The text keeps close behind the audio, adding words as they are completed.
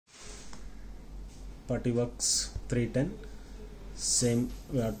PartyBox 310. Same,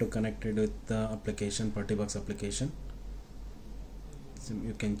 we have to connect it with the application, PartyBox application. So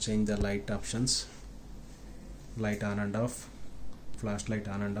you can change the light options, light on and off, flashlight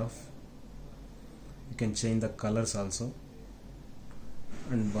on and off. You can change the colors also,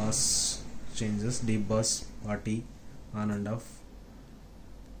 and bass changes, deep bass, party, on and off.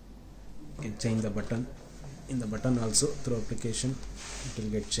 You can change the button. In the button also, through application it will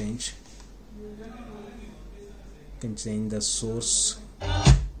get changed. You can change the source,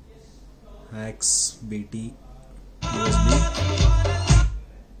 AX, BT, USB,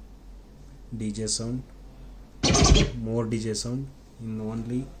 DJ sound, more DJ sound. In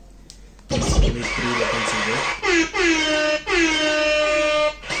only 3 buttons are there.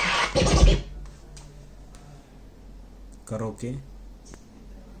 Karaoke,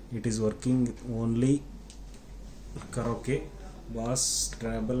 it is working only karaoke, bass,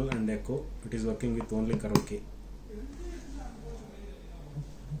 treble and echo. It is working with only karaoke.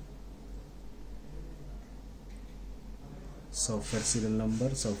 Software serial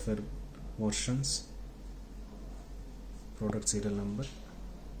number, software versions, product serial number,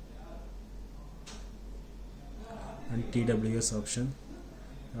 and TWS option.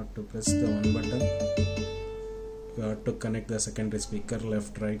 You have to press the one button. You have to connect the secondary speaker,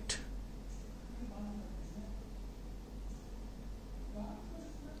 left, right,